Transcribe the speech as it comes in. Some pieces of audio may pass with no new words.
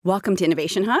Welcome to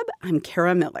Innovation Hub. I'm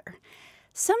Kara Miller.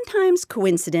 Sometimes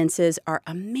coincidences are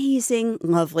amazing,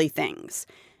 lovely things.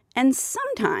 And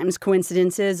sometimes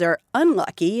coincidences are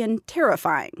unlucky and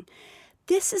terrifying.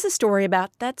 This is a story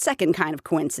about that second kind of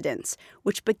coincidence,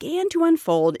 which began to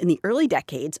unfold in the early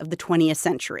decades of the 20th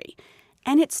century.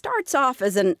 And it starts off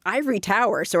as an ivory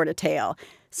tower sort of tale,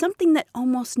 something that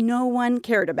almost no one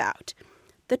cared about.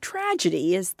 The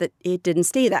tragedy is that it didn't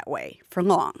stay that way for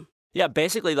long. Yeah,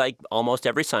 basically, like almost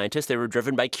every scientist, they were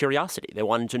driven by curiosity. They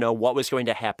wanted to know what was going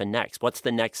to happen next. What's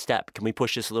the next step? Can we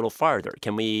push this a little farther?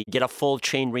 Can we get a full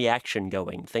chain reaction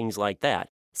going? Things like that.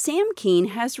 Sam Keen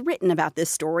has written about this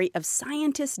story of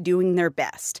scientists doing their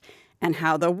best and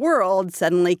how the world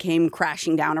suddenly came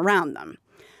crashing down around them.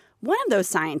 One of those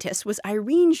scientists was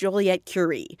Irene Joliot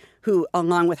Curie, who,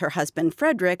 along with her husband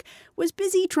Frederick, was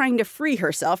busy trying to free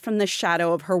herself from the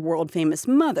shadow of her world-famous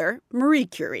mother, Marie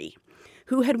Curie,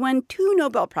 who had won 2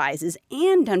 Nobel Prizes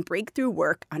and done breakthrough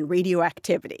work on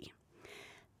radioactivity.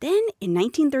 Then, in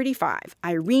 1935,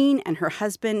 Irene and her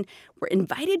husband were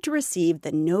invited to receive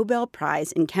the Nobel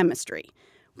Prize in Chemistry,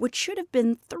 which should have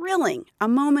been thrilling, a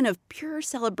moment of pure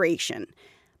celebration.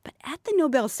 But at the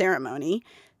Nobel ceremony,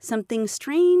 something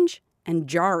strange and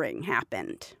jarring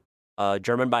happened. A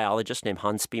German biologist named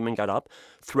Hans Spemann got up,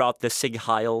 threw out the Sieg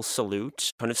Heil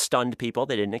salute, kind of stunned people.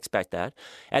 They didn't expect that.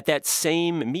 At that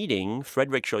same meeting,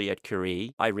 Frederick Joliot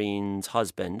Curie, Irene's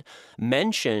husband,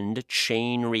 mentioned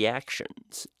chain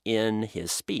reactions in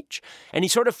his speech. And he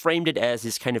sort of framed it as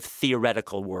this kind of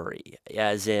theoretical worry,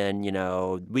 as in,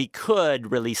 we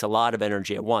could release a lot of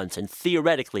energy at once, and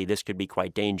theoretically this could be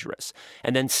quite dangerous.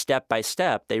 And then step by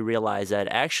step, they realized that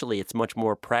actually it's much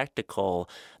more practical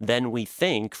than we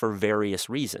think for various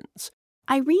reasons.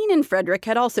 Irene and Frederick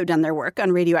had also done their work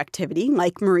on radioactivity,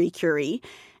 like Marie Curie,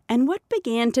 and what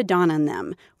began to dawn on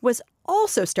them was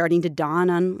also starting to dawn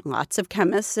on lots of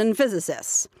chemists and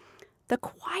physicists. The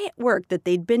quiet work that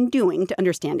they'd been doing to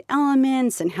understand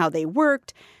elements and how they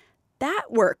worked, that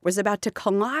work was about to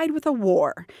collide with a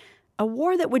war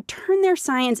that would turn their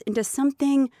science into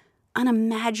something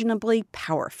unimaginably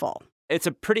powerful. It's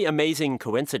a pretty amazing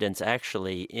coincidence,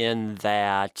 actually, in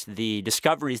that the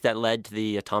discoveries that led to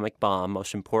the atomic bomb,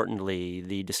 most importantly,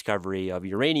 the discovery of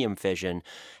uranium fission,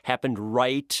 happened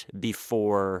right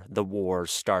before the war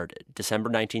started. December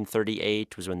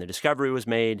 1938 was when the discovery was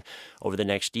made. Over the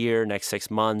next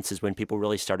 6 months is when people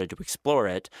really started to explore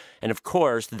it. And of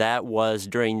course, that was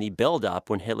during the buildup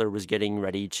when Hitler was getting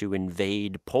ready to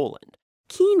invade Poland.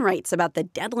 Keen writes about the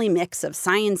deadly mix of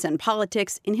science and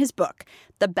politics in his book,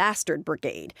 The Bastard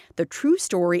Brigade, the true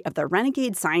story of the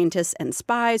renegade scientists and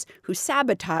spies who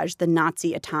sabotaged the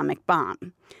Nazi atomic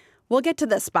bomb. We'll get to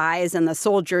the spies and the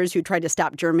soldiers who tried to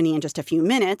stop Germany in just a few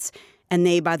minutes, and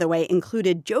they, by the way,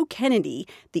 included Joe Kennedy,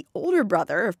 the older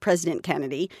brother of President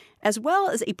Kennedy, as well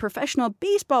as a professional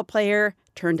baseball player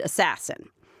turned assassin.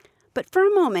 But for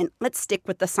a moment, let's stick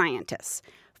with the scientists.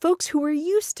 Folks who were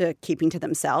used to keeping to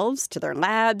themselves, to their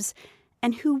labs,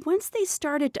 and who, once they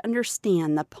started to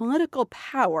understand the political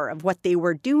power of what they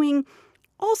were doing,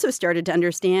 also started to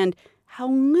understand how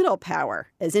little power,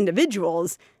 as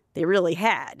individuals, they really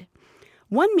had.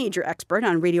 One major expert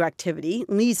on radioactivity,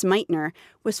 Lise Meitner,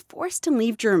 was forced to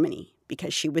leave Germany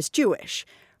because she was Jewish.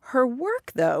 Her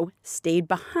work, though, stayed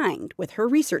behind with her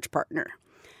research partner.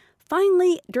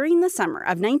 Finally, during the summer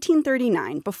of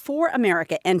 1939, before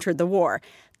America entered the war,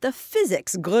 the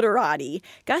physics glitterati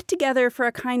got together for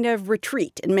a kind of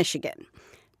retreat in Michigan.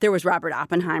 There was Robert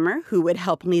Oppenheimer, who would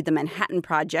help lead the Manhattan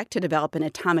Project to develop an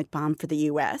atomic bomb for the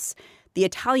U.S., the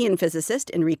Italian physicist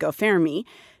Enrico Fermi,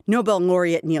 Nobel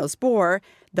laureate Niels Bohr,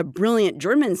 the brilliant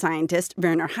German scientist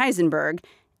Werner Heisenberg,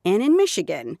 and in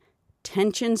Michigan,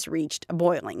 tensions reached a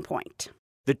boiling point.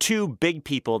 The two big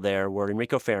people there were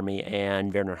Enrico Fermi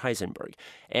and Werner Heisenberg,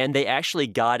 and they actually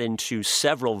got into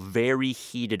several very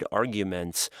heated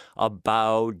arguments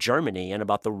about Germany and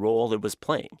about the role it was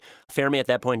playing. Fermi at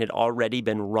that point had already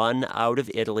been run out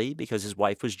of Italy because his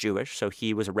wife was Jewish, so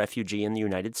he was a refugee in the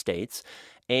United States.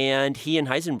 And he and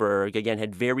Heisenberg, again,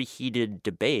 had very heated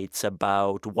debates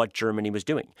about what Germany was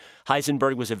doing.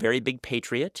 Heisenberg was a very big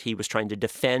patriot. He was trying to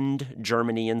defend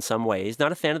Germany in some ways.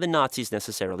 Not a fan of the Nazis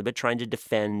necessarily, but trying to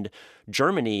defend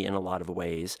Germany in a lot of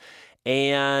ways.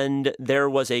 And there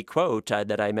was a quote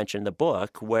that I mentioned in the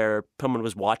book where Pillman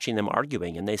was watching them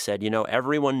arguing, and they said,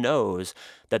 everyone knows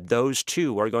that those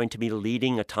two are going to be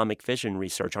leading atomic fission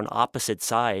research on opposite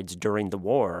sides during the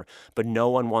war, but no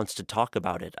one wants to talk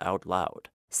about it out loud.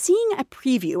 Seeing a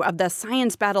preview of the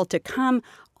science battle to come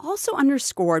also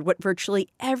underscored what virtually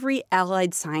every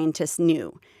Allied scientist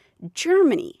knew.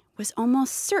 Germany was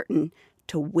almost certain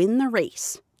to win the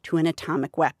race to an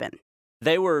atomic weapon.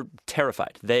 They were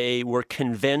terrified. They were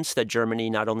convinced that Germany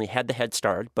not only had the head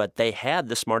start, but they had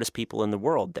the smartest people in the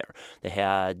world there. They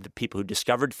had the people who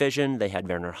discovered fission. They had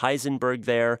Werner Heisenberg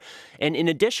there. And in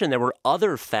addition, there were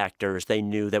other factors they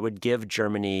knew that would give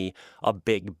Germany a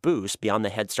big boost beyond the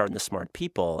head start and the smart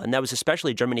people. And that was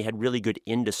especially Germany had really good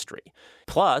industry.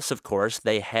 Plus, of course,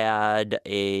 they had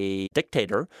a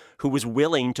dictator who was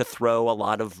willing to throw a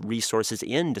lot of resources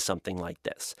into something like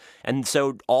this. And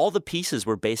so all the pieces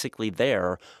were basically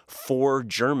there for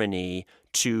Germany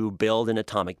to build an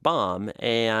atomic bomb.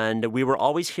 And we were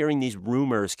always hearing these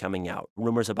rumors coming out,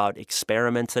 rumors about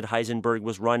experiments that Heisenberg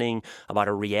was running, about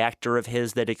a reactor of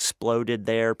his that exploded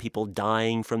there, people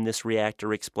dying from this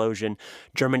reactor explosion.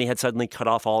 Germany had suddenly cut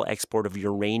off all export of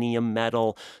uranium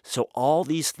metal. So all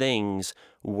these things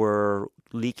were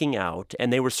leaking out,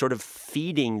 and they were sort of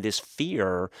feeding this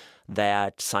fear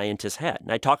that scientists had.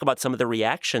 And I talk about some of the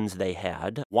reactions they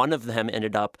had. One of them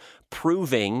ended up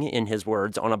proving, in his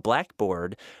words, on a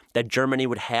blackboard that Germany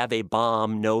would have a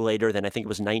bomb no later than, I think it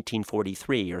was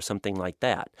 1943 or something like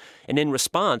that. And in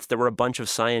response, there were a bunch of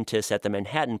scientists at the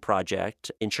Manhattan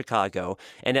Project in Chicago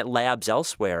and at labs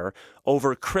elsewhere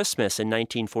over Christmas in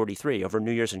 1943, over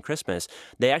New Year's and Christmas.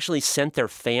 They actually sent their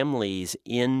families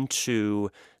into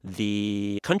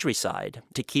the countryside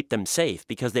to keep them safe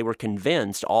because they were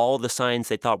convinced all the signs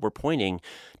they thought were pointing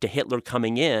to Hitler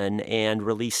coming in and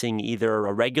releasing either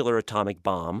a regular atomic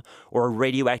bomb or a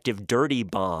radioactive dirty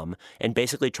bomb and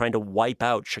basically trying to wipe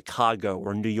out Chicago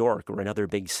or New York or another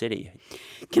big city.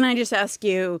 Can I just ask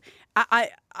you, I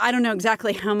don't know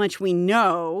exactly how much we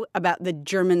know about the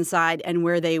German side and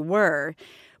where they were.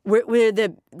 Were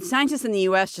the scientists in the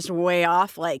U.S. just way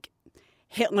off, like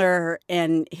Hitler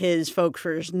and his folks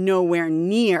were nowhere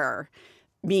near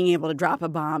being able to drop a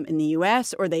bomb in the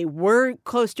U.S., or they were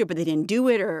close to it, but they didn't do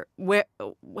it? Or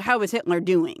how was Hitler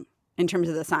doing in terms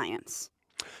of the science?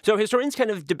 So historians kind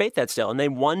of debate that still, and they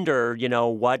wonder,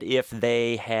 what if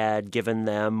they had given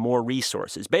them more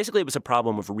resources? Basically, it was a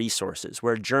problem of resources,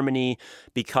 where Germany,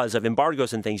 because of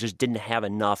embargoes and things, just didn't have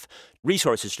enough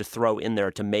resources to throw in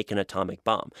there to make an atomic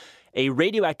bomb. A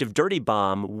radioactive dirty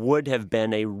bomb would have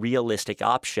been a realistic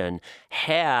option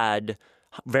had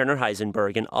Werner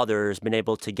Heisenberg and others been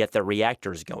able to get their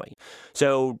reactors going.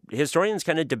 So historians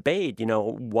kind of debate,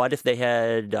 what if they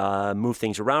had moved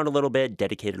things around a little bit,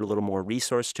 dedicated a little more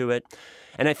resource to it.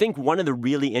 And I think one of the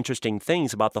really interesting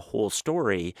things about the whole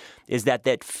story is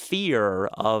that fear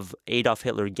of Adolf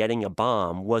Hitler getting a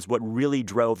bomb was what really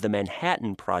drove the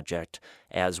Manhattan Project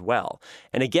as well.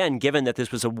 And again, given that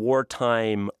this was a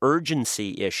wartime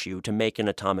urgency issue to make an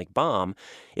atomic bomb,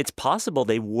 it's possible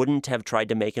they wouldn't have tried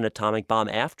to make an atomic bomb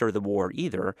after the war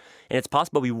either. And it's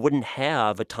possible we wouldn't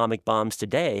have atomic bombs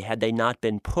today had they not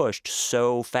been pushed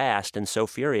so fast and so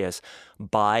furious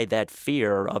by that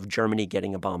fear of Germany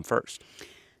getting a bomb first.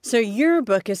 So your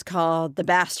book is called The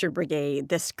Bastard Brigade,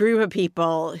 this group of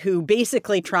people who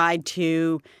basically tried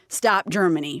to stop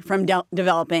Germany from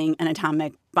developing an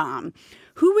atomic bomb.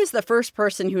 Who was the first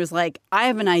person who was like, I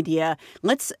have an idea.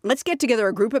 Let's get together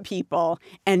a group of people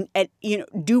and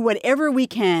do whatever we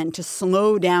can to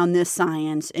slow down this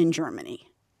science in Germany?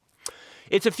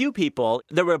 It's a few people.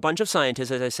 There were a bunch of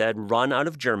scientists, as I said, run out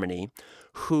of Germany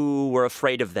who were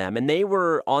afraid of them. And they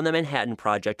were on the Manhattan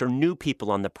Project or knew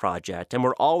people on the project and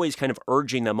were always kind of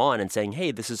urging them on and saying,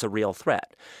 hey, this is a real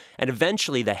threat. And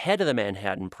eventually the head of the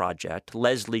Manhattan Project,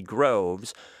 Leslie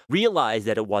Groves, realized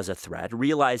that it was a threat,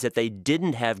 realized that they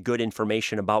didn't have good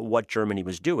information about what Germany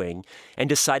was doing, and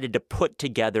decided to put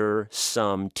together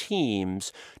some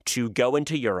teams to go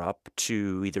into Europe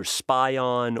to either spy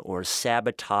on or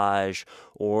sabotage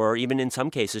or even in some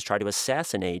cases try to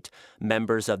assassinate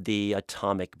members of the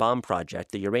atomic bomb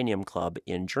project, the Uranium Club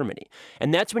in Germany.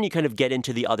 And that's when you kind of get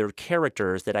into the other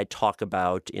characters that I talk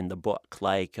about in the book,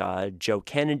 like Joe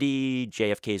Kennedy,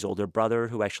 JFK's older brother,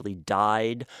 who actually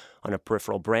died on a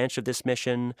peripheral branch of this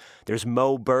mission. There's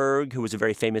Moe Berg, who was a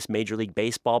very famous Major League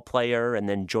Baseball player and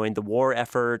then joined the war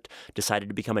effort, decided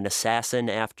to become an assassin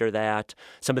after that.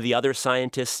 Some of the other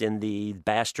scientists in the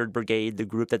Bastard Brigade, the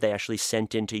group that they actually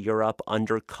sent into Europe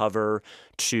undercover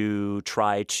to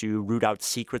try to root out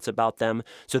secrets about them.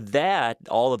 So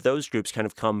all of those groups kind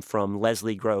of come from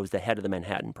Leslie Groves, the head of the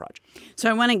Manhattan Project.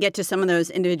 So I want to get to some of those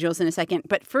individuals in a second.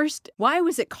 But first, why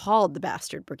was it called the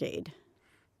Bastard Brigade?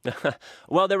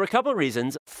 Well, there were a couple of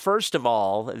reasons. First of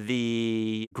all,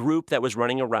 the group that was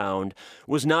running around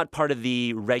was not part of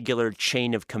the regular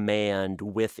chain of command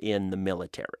within the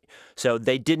military. So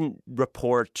they didn't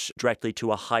report directly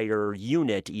to a higher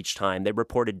unit each time. They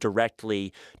reported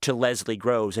directly to Leslie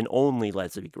Groves and only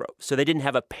Leslie Groves. So they didn't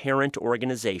have a parent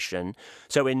organization.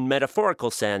 So in metaphorical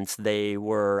sense, they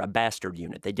were a bastard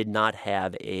unit. They did not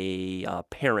have a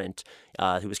parent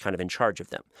who was kind of in charge of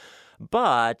them.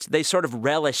 But they sort of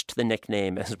relished the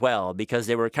nickname as well because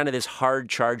they were kind of this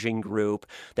hard-charging group.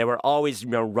 They were always,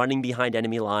 running behind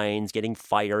enemy lines, getting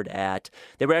fired at.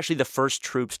 They were actually the first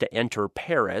troops to enter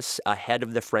Paris ahead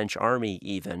of the French army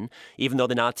even though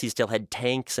the Nazis still had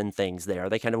tanks and things there.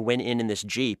 They kind of went in this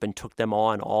jeep and took them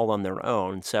on all on their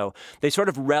own. So they sort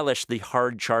of relished the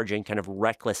hard-charging, kind of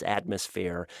reckless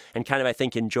atmosphere and kind of, I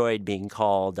think, enjoyed being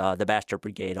called the Bastard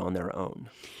Brigade on their own.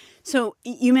 So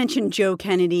you mentioned Joe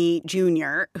Kennedy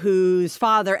Jr., whose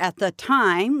father at the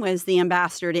time was the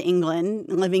ambassador to England,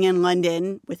 living in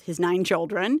London with his 9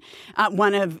 children,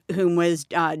 one of whom was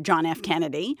John F.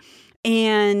 Kennedy.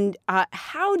 And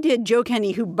how did Joe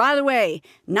Kennedy, who, by the way,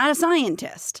 not a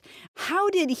scientist,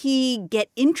 how did he get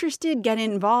interested, get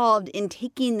involved in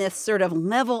taking this sort of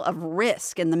level of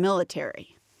risk in the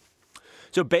military?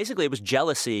 So basically, it was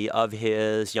jealousy of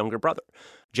his younger brother.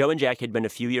 Joe and Jack had been a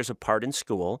few years apart in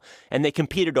school, and they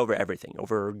competed over everything,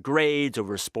 over grades,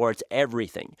 over sports,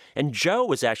 everything. And Joe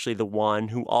was actually the one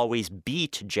who always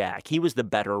beat Jack. He was the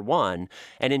better one.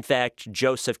 And in fact,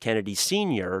 Joseph Kennedy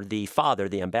Sr., the father,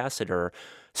 the ambassador,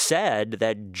 said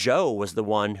that Joe was the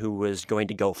one who was going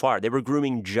to go far. They were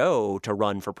grooming Joe to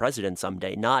run for president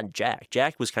someday, not Jack.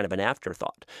 Jack was kind of an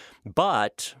afterthought.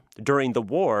 But during the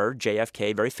war,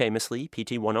 JFK, very famously,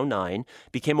 PT 109,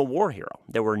 became a war hero.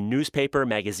 There were newspaper,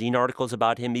 magazine articles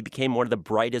about him. He became one of the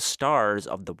brightest stars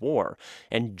of the war.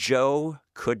 And Joe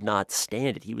could not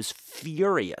stand it. He was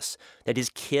furious that his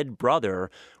kid brother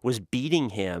was beating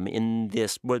him in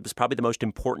this, what was probably the most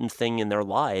important thing in their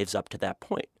lives up to that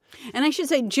point. And I should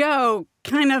say, Joe,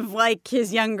 kind of like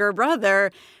his younger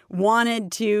brother,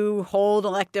 wanted to hold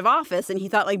elective office. And he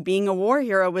thought like being a war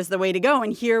hero was the way to go.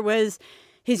 And here was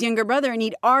his younger brother, and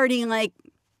he'd already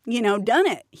done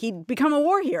it. He'd become a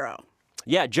war hero.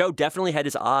 Yeah, Joe definitely had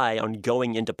his eye on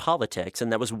going into politics,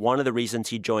 and that was one of the reasons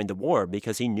he joined the war,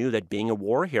 because he knew that being a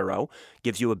war hero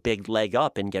gives you a big leg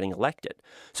up in getting elected.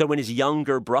 So when his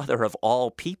younger brother, of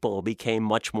all people, became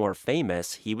much more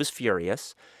famous, he was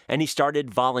furious, and he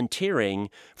started volunteering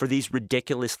for these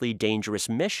ridiculously dangerous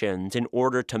missions in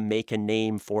order to make a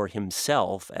name for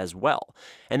himself as well.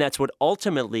 And that's what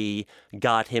ultimately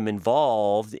got him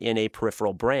involved in a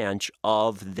peripheral branch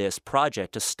of this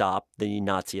project to stop the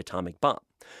Nazi atomic bomb.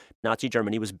 Nazi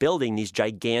Germany was building these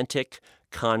gigantic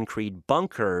concrete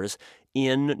bunkers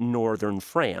in northern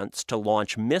France to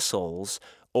launch missiles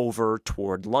over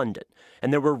toward London.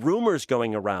 And there were rumors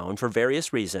going around for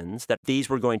various reasons that these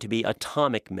were going to be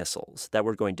atomic missiles that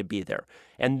were going to be there.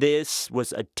 And this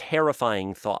was a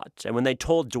terrifying thought. And when they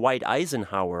told Dwight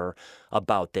Eisenhower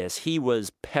about this, he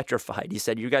was petrified. He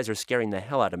said, "You guys are scaring the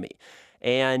hell out of me."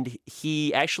 And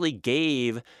he actually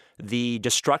gave the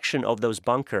destruction of those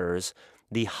bunkers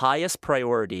the highest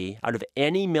priority out of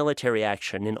any military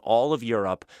action in all of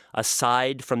Europe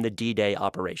aside from the D-Day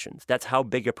operations. That's how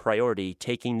big a priority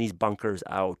taking these bunkers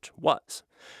out was.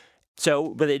 So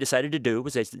what they decided to do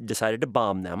was they decided to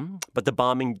bomb them, but the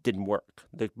bombing didn't work.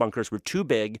 The bunkers were too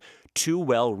big, too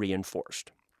well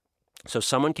reinforced. So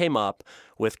someone came up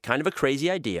with kind of a crazy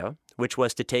idea, which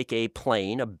was to take a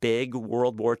plane, a big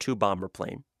World War II bomber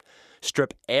plane,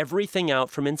 strip everything out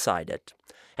from inside it,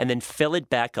 and then fill it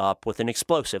back up with an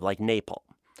explosive like napalm.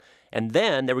 And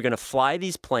then they were going to fly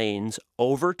these planes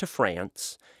over to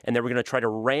France, and they were going to try to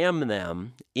ram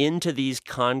them into these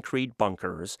concrete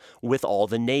bunkers with all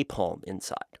the napalm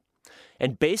inside.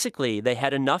 And basically, they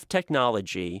had enough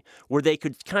technology where they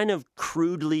could kind of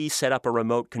crudely set up a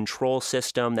remote control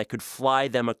system that could fly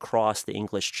them across the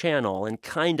English Channel and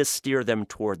kind of steer them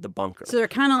toward the bunker. So they're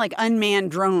kind of like unmanned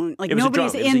drone. Like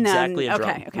nobody's in them. It was exactly a drone.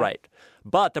 Okay. Right.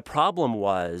 But the problem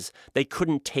was they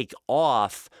couldn't take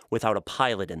off without a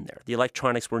pilot in there. The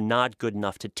electronics were not good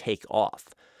enough to take off.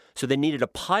 So they needed a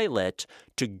pilot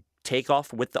to take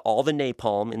off with all the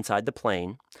napalm inside the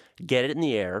plane, get it in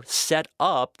the air, set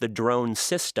up the drone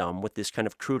system with this kind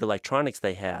of crude electronics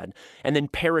they had, and then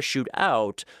parachute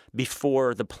out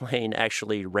before the plane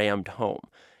actually rammed home.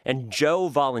 And Joe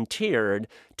volunteered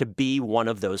to be one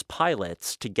of those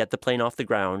pilots to get the plane off the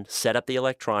ground, set up the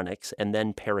electronics, and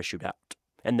then parachute out.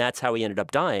 And that's how he ended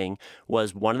up dying,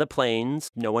 was one of the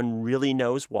planes, no one really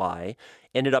knows why,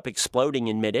 ended up exploding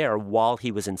in midair while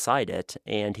he was inside it,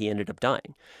 and he ended up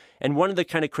dying. And one of the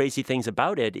kind of crazy things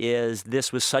about it is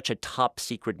this was such a top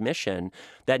secret mission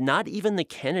that not even the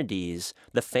Kennedys,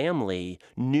 the family,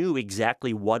 knew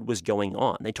exactly what was going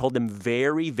on. They told them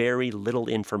very, very little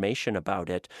information about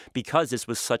it because this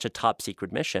was such a top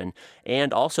secret mission.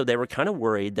 And also they were kind of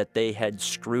worried that they had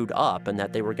screwed up and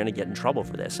that they were going to get in trouble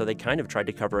for this. So they kind of tried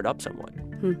to cover it up somewhat.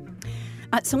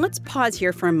 So let's pause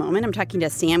here for a moment. I'm talking to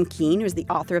Sam Kean, who's the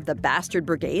author of The Bastard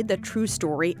Brigade, the true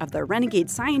story of the renegade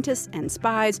scientists and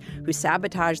spies who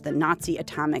sabotaged the Nazi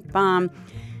atomic bomb.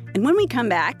 And when we come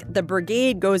back, the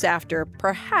brigade goes after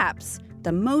perhaps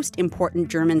the most important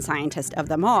German scientist of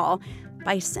them all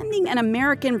by sending an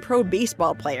American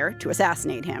pro-baseball player to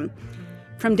assassinate him.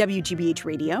 From WGBH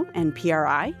Radio and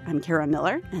PRI, I'm Kara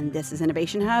Miller, and this is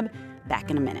Innovation Hub.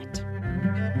 Back in a minute.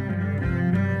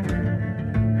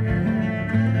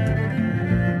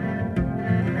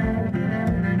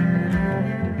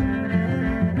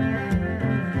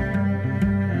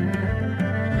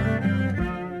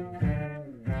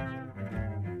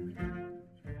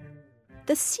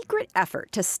 The secret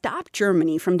effort to stop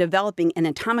Germany from developing an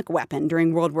atomic weapon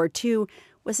during World War II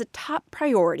was a top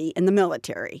priority in the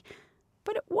military.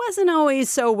 But it wasn't always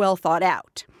so well thought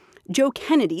out. Joe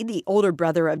Kennedy, the older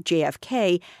brother of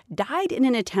JFK, died in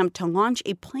an attempt to launch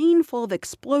a plane full of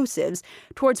explosives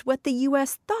towards what the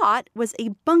U.S. thought was a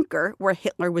bunker where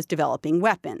Hitler was developing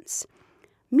weapons.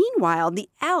 Meanwhile, the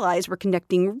Allies were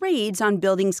conducting raids on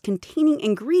buildings containing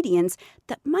ingredients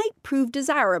that might prove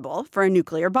desirable for a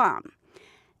nuclear bomb.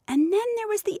 And then there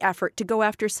was the effort to go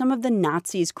after some of the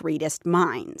Nazis' greatest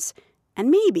minds, and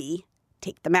maybe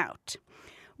take them out.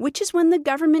 Which is when the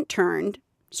government turned,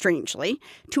 strangely,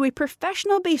 to a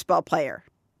professional baseball player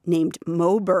named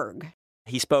Moe Berg.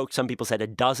 He spoke, some people said, a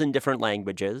dozen different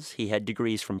languages. He had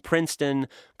degrees from Princeton,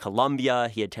 Columbia.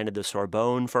 He attended the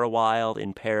Sorbonne for a while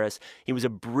in Paris. He was a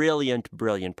brilliant,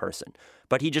 brilliant person.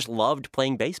 But he just loved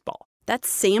playing baseball. That's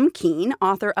Sam Kean,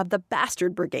 author of The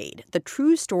Bastard Brigade, the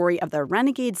true story of the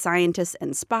renegade scientists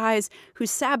and spies who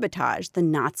sabotaged the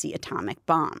Nazi atomic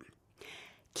bomb.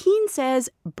 Kean says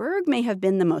Berg may have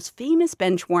been the most famous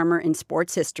bench warmer in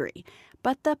sports history,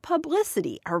 but the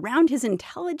publicity around his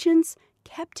intelligence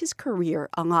kept his career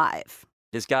alive.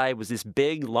 This guy was this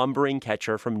big, lumbering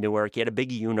catcher from Newark. He had a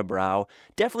big unibrow.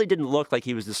 Definitely didn't look like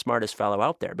he was the smartest fellow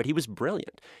out there, but he was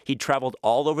brilliant. He'd traveled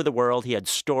all over the world. He had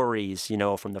stories,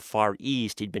 from the Far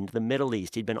East. He'd been to the Middle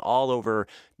East. He'd been all over,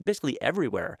 basically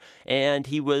everywhere. And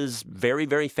he was very,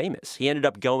 very famous. He ended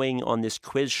up going on this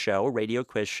quiz show, radio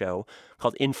quiz show,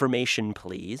 called Information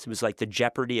Please. It was like the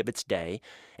Jeopardy of its day.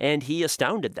 And he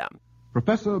astounded them.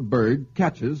 Professor Berg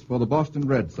catches for the Boston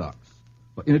Red Sox.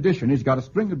 In addition, he's got a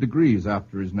string of degrees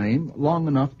after his name, long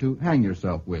enough to hang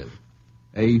yourself with.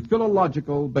 A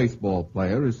philological baseball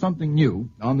player is something new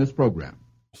on this program.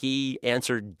 He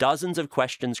answered dozens of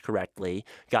questions correctly,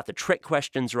 got the trick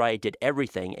questions right, did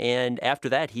everything. And after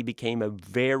that, he became a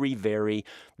very, very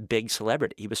big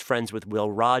celebrity. He was friends with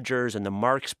Will Rogers and the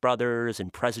Marx Brothers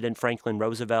and President Franklin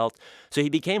Roosevelt. So he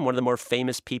became one of the more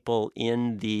famous people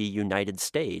in the United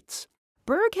States.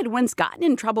 Berg had once gotten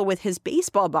in trouble with his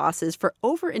baseball bosses for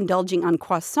overindulging on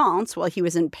croissants while he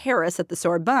was in Paris at the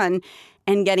Sorbonne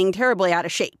and getting terribly out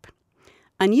of shape.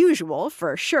 Unusual,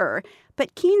 for sure,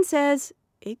 but Kean says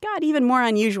it got even more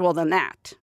unusual than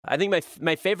that. I think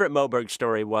my favorite Moe Berg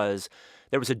story was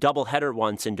there was a doubleheader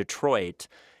once in Detroit,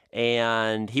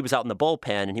 and he was out in the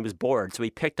bullpen, and he was bored, so he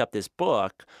picked up this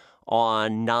book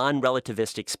on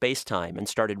non-relativistic space-time and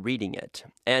started reading it.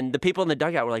 And the people in the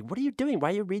dugout were like, "What are you doing?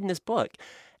 Why are you reading this book?"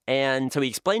 And so he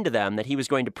explained to them that he was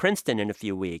going to Princeton in a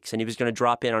few weeks, and he was going to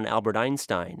drop in on Albert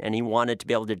Einstein, and he wanted to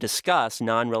be able to discuss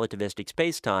non-relativistic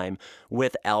space-time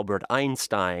with Albert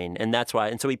Einstein. And that's why,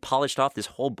 and so he polished off this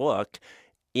whole book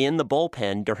in the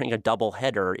bullpen during a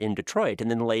doubleheader in Detroit, and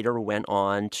then later went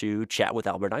on to chat with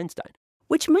Albert Einstein.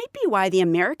 Which might be why the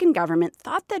American government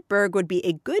thought that Berg would be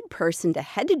a good person to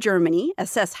head to Germany,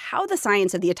 assess how the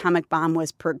science of the atomic bomb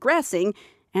was progressing,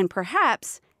 and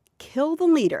perhaps kill the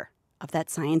leader of that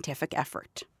scientific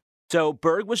effort. So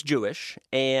Berg was Jewish,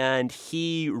 and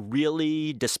he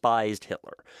really despised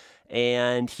Hitler.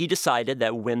 And he decided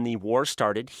that when the war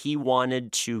started, he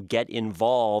wanted to get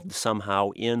involved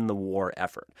somehow in the war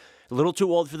effort. A little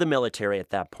too old for the military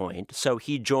at that point, so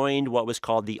he joined what was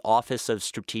called the Office of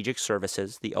Strategic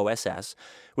Services, the OSS,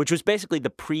 which was basically the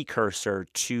precursor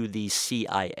to the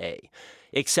CIA.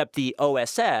 Except the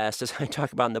OSS, as I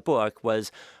talk about in the book,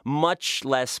 was much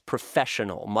less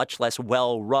professional, much less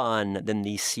well-run than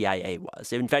the CIA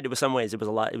was. In fact, in some ways, it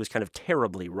was kind of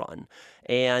terribly run.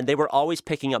 And they were always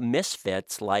picking up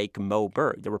misfits like Moe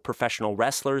Berg. There were professional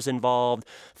wrestlers involved,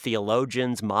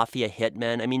 theologians, mafia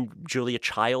hitmen. I mean, Julia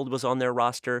Child was on their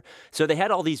roster. So they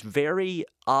had all these very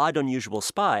odd, unusual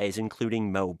spies,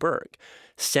 including Moe Berg.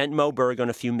 Sent Moe Berg on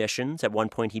a few missions. At one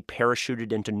point, he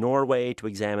parachuted into Norway to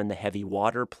examine the heavy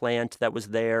water plant that was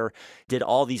there, did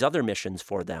all these other missions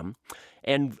for them.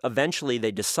 And eventually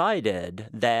they decided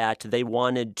that they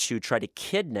wanted to try to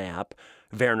kidnap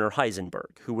Werner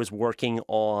Heisenberg, who was working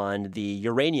on the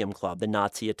Uranium Club, the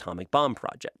Nazi atomic bomb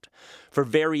project. For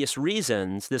various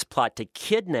reasons, this plot to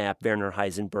kidnap Werner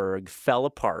Heisenberg fell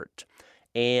apart,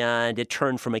 and it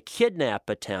turned from a kidnap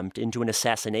attempt into an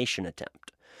assassination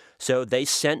attempt. So they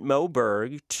sent Moe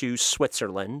Berg to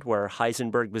Switzerland, where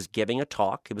Heisenberg was giving a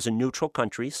talk. It was a neutral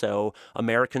country, so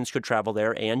Americans could travel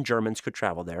there and Germans could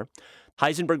travel there.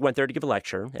 Heisenberg went there to give a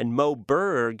lecture, and Moe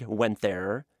Berg went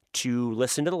there to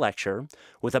listen to the lecture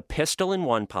with a pistol in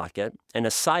one pocket and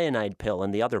a cyanide pill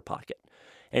in the other pocket.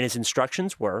 And his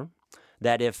instructions were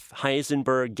that if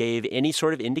Heisenberg gave any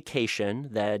sort of indication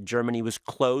that Germany was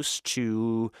close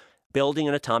to building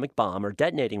an atomic bomb or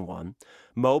detonating one,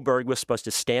 Moe Berg was supposed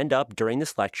to stand up during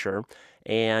this lecture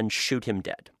and shoot him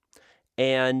dead.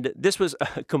 And this was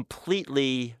a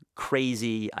completely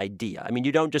crazy idea. I mean,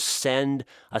 you don't just send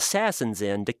assassins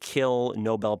in to kill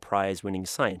Nobel Prize-winning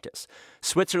scientists.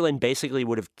 Switzerland basically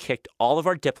would have kicked all of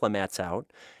our diplomats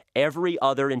out. Every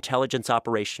other intelligence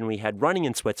operation we had running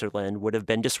in Switzerland would have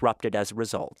been disrupted as a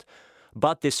result.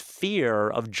 But this fear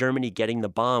of Germany getting the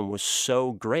bomb was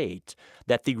so great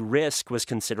that the risk was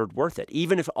considered worth it.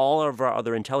 Even if all of our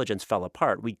other intelligence fell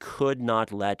apart, we could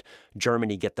not let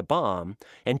Germany get the bomb.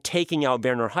 And taking out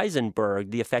Werner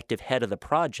Heisenberg, the effective head of the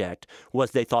project,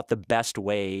 was, they thought, the best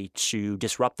way to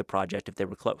disrupt the project if they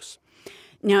were close.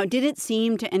 Now, did it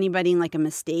seem to anybody like a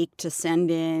mistake to send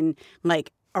in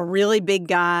like a really big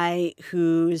guy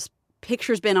whose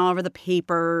picture's been all over the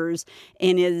papers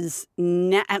and is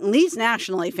at least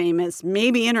nationally famous,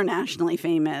 maybe internationally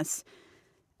famous?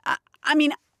 I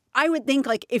mean, I would think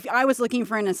like if I was looking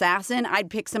for an assassin, I'd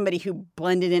pick somebody who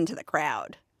blended into the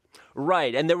crowd.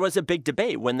 Right. And there was a big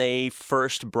debate when they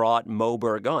first brought Moe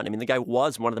Berg on. I mean, the guy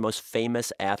was one of the most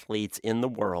famous athletes in the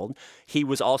world. He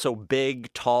was also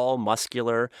big, tall,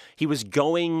 muscular. He was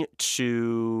going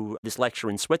to this lecture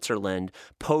in Switzerland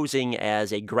posing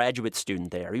as a graduate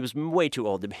student there. He was way too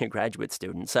old to be a graduate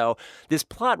student. So this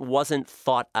plot wasn't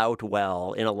thought out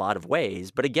well in a lot of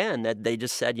ways. But again, that they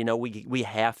just said, you know, we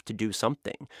have to do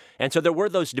something. And so there were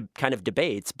those kind of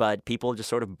debates, but people just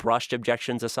sort of brushed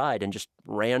objections aside and just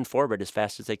ran forward as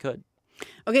fast as they could.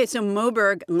 Okay, so Moe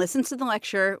Berg listens to the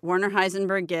lecture Werner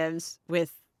Heisenberg gives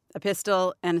with a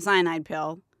pistol and a cyanide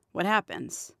pill. What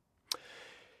happens?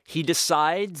 He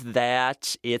decides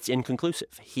that it's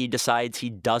inconclusive. He decides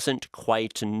he doesn't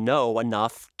quite know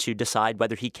enough to decide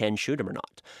whether he can shoot him or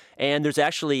not. And there's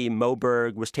actually, Moe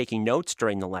Berg was taking notes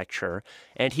during the lecture,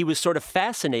 and he was sort of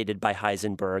fascinated by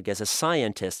Heisenberg as a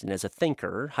scientist and as a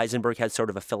thinker. Heisenberg had sort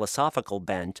of a philosophical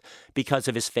bent because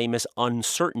of his famous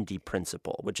uncertainty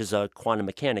principle, which is a quantum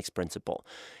mechanics principle.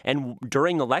 And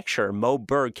during the lecture, Moe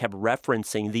Berg kept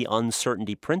referencing the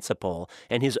uncertainty principle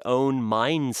and his own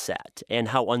mindset and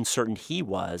how uncertain he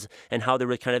was and how there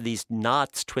were kind of these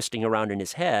knots twisting around in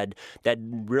his head that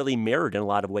really mirrored in a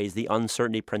lot of ways the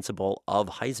uncertainty principle of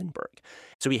Heisenberg.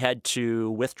 So he had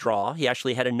to withdraw. He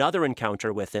actually had another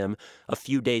encounter with him a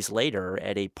few days later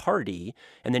at a party,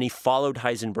 and then he followed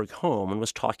Heisenberg home and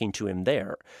was talking to him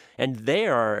there. And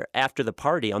there, after the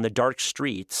party, on the dark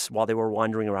streets, while they were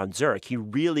wandering around Zurich, he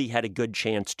really had a good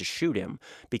chance to shoot him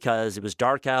because it was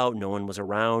dark out, no one was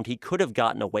around. He could have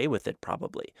gotten away with it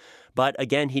probably. But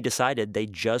again, he decided they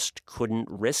just couldn't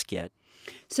risk it.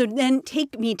 So then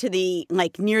take me to the,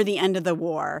 like, near the end of the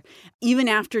war. Even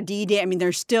after D-Day, I mean,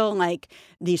 there's still, like,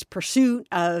 these pursuit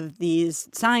of these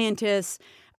scientists.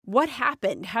 What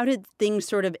happened? How did things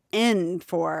sort of end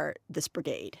for this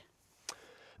brigade?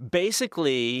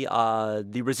 Basically,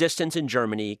 the resistance in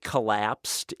Germany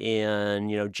collapsed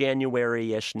in,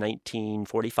 January-ish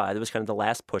 1945. That was kind of the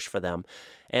last push for them.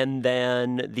 And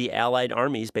then the Allied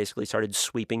armies basically started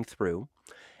sweeping through.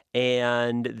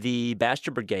 And the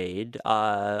Bastard Brigade,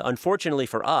 unfortunately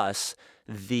for us,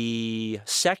 the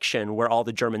section where all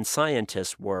the German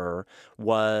scientists were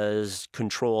was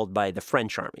controlled by the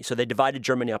French army. So they divided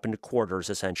Germany up into quarters,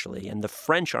 essentially. And the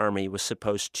French army was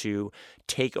supposed to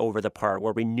take over the part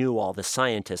where we knew all the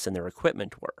scientists and their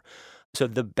equipment were. So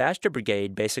the Bastard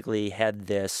Brigade basically had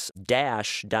this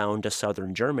dash down to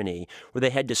southern Germany where they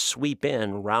had to sweep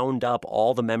in, round up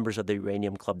all the members of the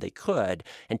uranium club they could,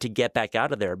 and to get back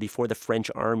out of there before the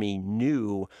French army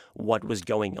knew what was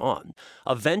going on.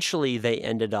 Eventually, they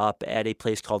ended up at a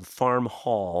place called Farm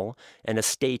Hall, an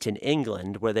estate in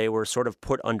England, where they were sort of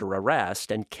put under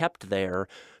arrest and kept there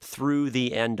through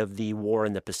the end of the war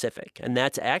in the Pacific. And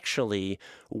that's actually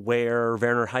where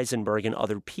Werner Heisenberg and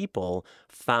other people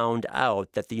found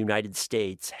out that the United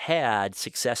States had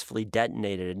successfully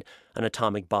detonated an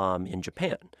atomic bomb in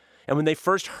Japan. And when they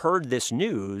first heard this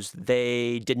news,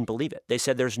 they didn't believe it. They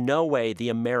said there's no way the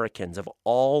Americans, of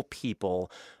all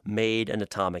people, made an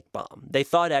atomic bomb. They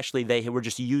thought actually they were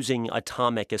just using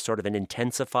atomic as sort of an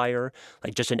intensifier,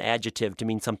 like just an adjective to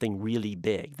mean something really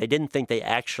big. They didn't think they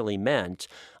actually meant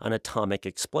an atomic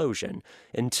explosion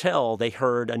until they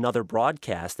heard another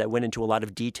broadcast that went into a lot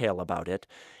of detail about it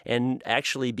and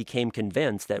actually became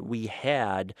convinced that we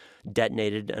had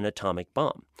detonated an atomic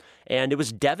bomb. And it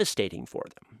was devastating for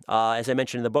them. As I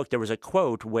mentioned in the book, there was a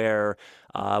quote where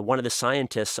one of the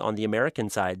scientists on the American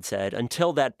side said,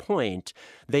 until that point,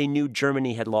 they knew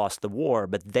Germany had lost the war,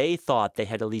 but they thought they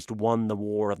had at least won the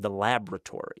war of the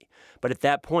laboratory. But at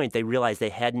that point, they realized they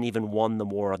hadn't even won the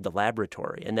war of the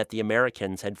laboratory and that the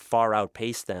Americans had far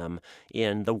outpaced them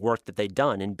in the work that they'd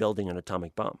done in building an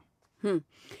atomic bomb.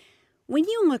 When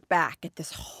you look back at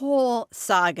this whole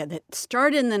saga that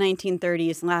started in the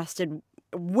 1930s, lasted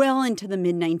well into the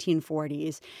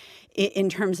mid-1940s in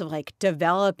terms of like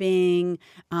developing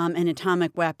an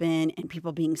atomic weapon and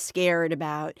people being scared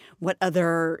about what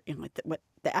other, what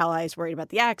the Allies worried about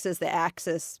the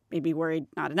Axis maybe worried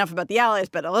not enough about the Allies,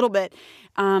 but a little bit.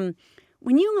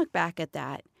 When you look back at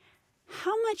that,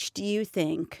 how much do you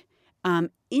think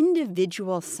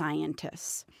individual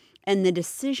scientists and the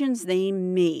decisions they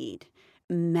made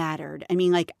mattered? I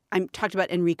mean, like I talked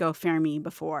about Enrico Fermi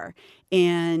before,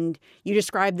 and you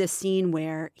described this scene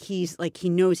where he's like, he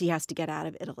knows he has to get out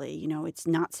of Italy. You know, it's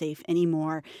not safe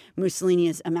anymore. Mussolini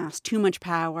has amassed too much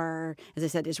power. As I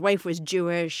said, his wife was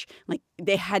Jewish. Like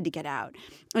they had to get out.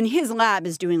 And his lab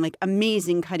is doing like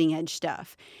amazing cutting edge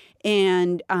stuff.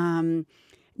 And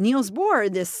Niels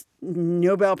Bohr, this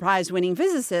Nobel Prize winning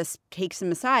physicist, takes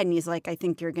him aside and he's like, I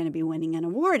think you're going to be winning an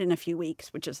award in a few weeks,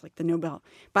 which is like the Nobel.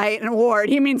 By an award,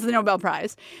 he means the Nobel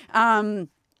Prize. And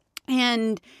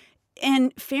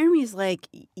Fermi's like,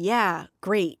 yeah,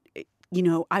 great. You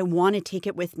know, I want to take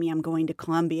it with me. I'm going to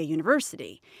Columbia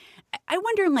University. I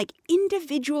wonder, like,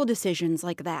 individual decisions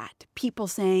like that, people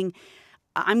saying,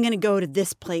 I'm going to go to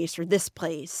this place or this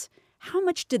place. How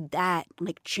much did that,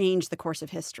 like, change the course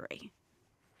of history?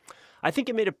 I think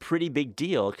it made a pretty big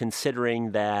deal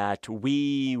considering that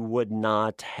we would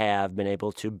not have been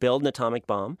able to build an atomic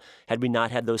bomb had we not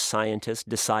had those scientists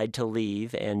decide to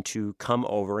leave and to come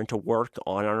over and to work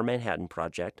on our Manhattan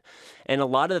Project. And a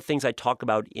lot of the things I talk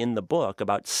about in the book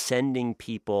about sending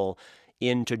people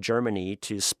into Germany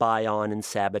to spy on and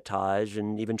sabotage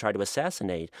and even try to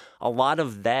assassinate, a lot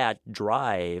of that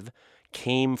drive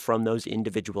came from those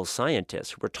individual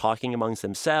scientists who were talking amongst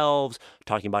themselves,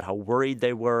 talking about how worried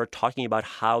they were, talking about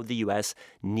how the U.S.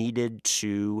 needed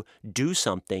to do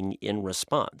something in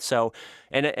response. So,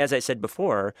 and as I said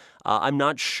before, I'm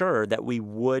not sure that we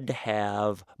would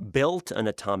have built an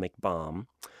atomic bomb,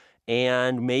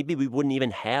 and maybe we wouldn't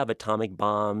even have atomic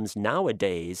bombs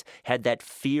nowadays had that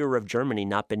fear of Germany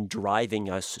not been driving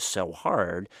us so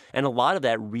hard. And a lot of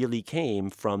that really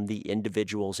came from the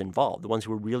individuals involved, the ones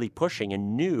who were really pushing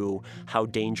and knew how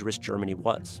dangerous Germany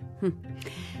was.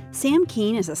 Sam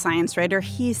Kean is a science writer.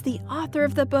 He's the author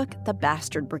of the book, The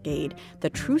Bastard Brigade, the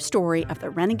true story of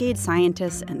the renegade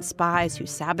scientists and spies who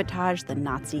sabotaged the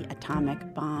Nazi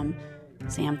atomic bomb.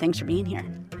 Sam, thanks for being here.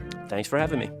 Thanks for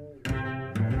having me.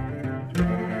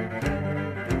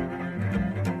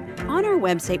 On our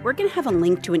website, we're going to have a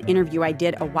link to an interview I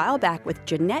did a while back with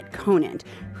Jeanette Conant,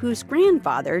 whose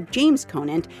grandfather, James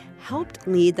Conant, helped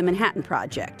lead the Manhattan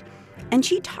Project. And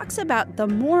she talks about the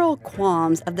moral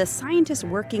qualms of the scientists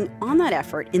working on that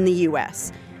effort in the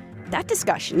U.S. That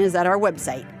discussion is at our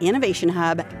website,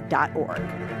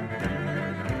 innovationhub.org.